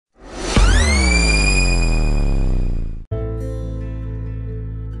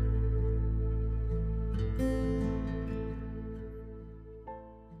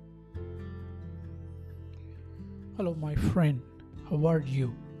my friend. How are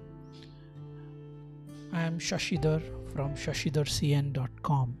you? I am Shashidhar from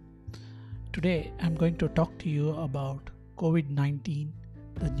shashidharcn.com. Today I'm going to talk to you about COVID-19,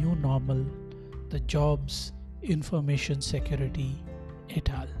 the new normal, the jobs, information security, et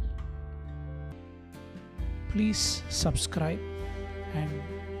al. Please subscribe and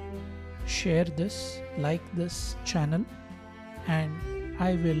share this, like this channel, and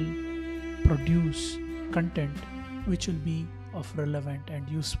I will produce content which will be of relevant and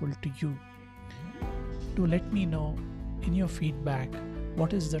useful to you. Do let me know in your feedback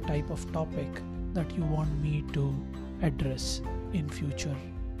what is the type of topic that you want me to address in future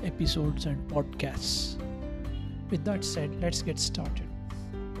episodes and podcasts. With that said, let's get started.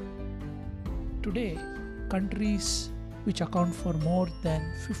 Today, countries which account for more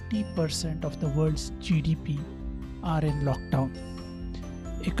than 50% of the world's GDP are in lockdown.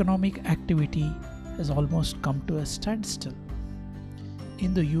 Economic activity has almost come to a standstill.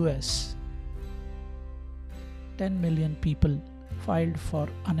 In the US, 10 million people filed for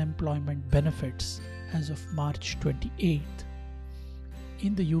unemployment benefits as of March 28th.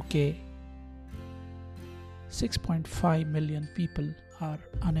 In the UK, 6.5 million people are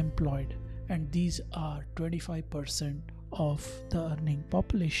unemployed, and these are 25% of the earning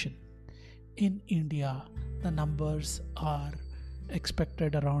population. In India, the numbers are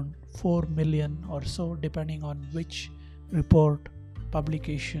expected around 4 million or so, depending on which report,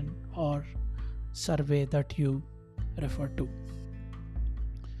 publication or survey that you refer to.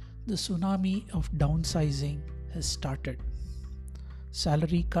 The tsunami of downsizing has started.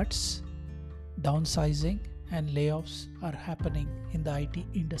 Salary cuts, downsizing and layoffs are happening in the IT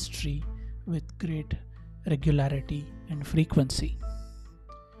industry with great regularity and frequency.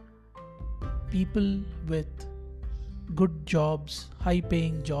 People with good jobs,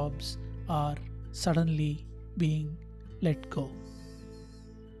 high-paying jobs are suddenly being let go.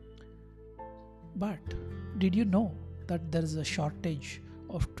 But did you know that there is a shortage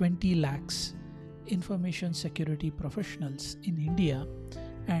of 20 lakhs information security professionals in India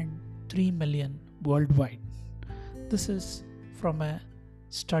and 3 million worldwide? This is from a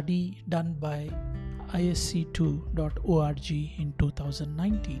study done by isc2.org in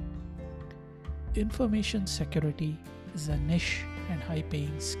 2019. Information security is a niche and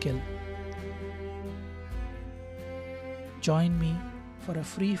high-paying skill. Join me for a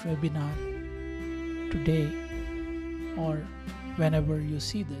free webinar today or whenever you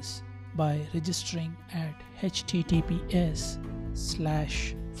see this by registering at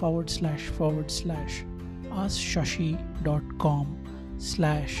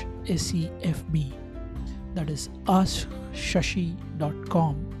https://askshashi.com/SEFB. That is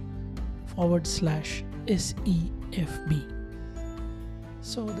askshashi.com/SEFB.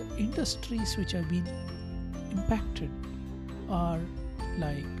 So the industries which have been impacted are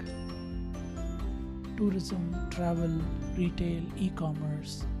like tourism, travel, retail,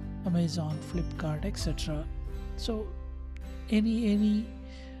 e-commerce, Amazon, Flipkart, etc. So any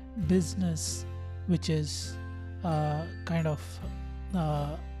business which is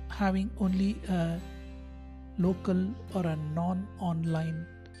having only a local or a non-online,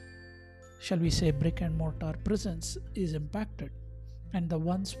 shall we say, brick and mortar presence is impacted, and the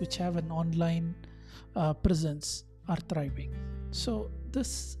ones which have an online presence are thriving. So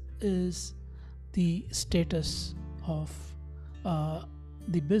this is the status of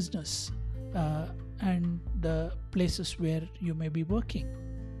the business and the places where you may be working.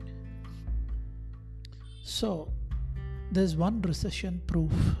 So there's one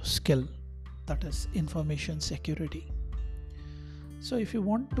recession-proof skill, that is information security. So if you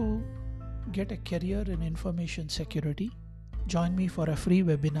want to get a career in information security, join me for a free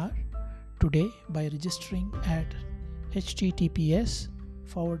webinar today by registering at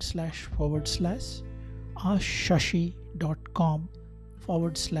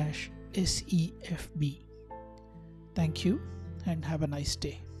https://askshashi.com/SEFB. Thank you and have a nice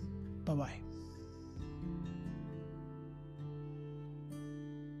day. Bye-bye.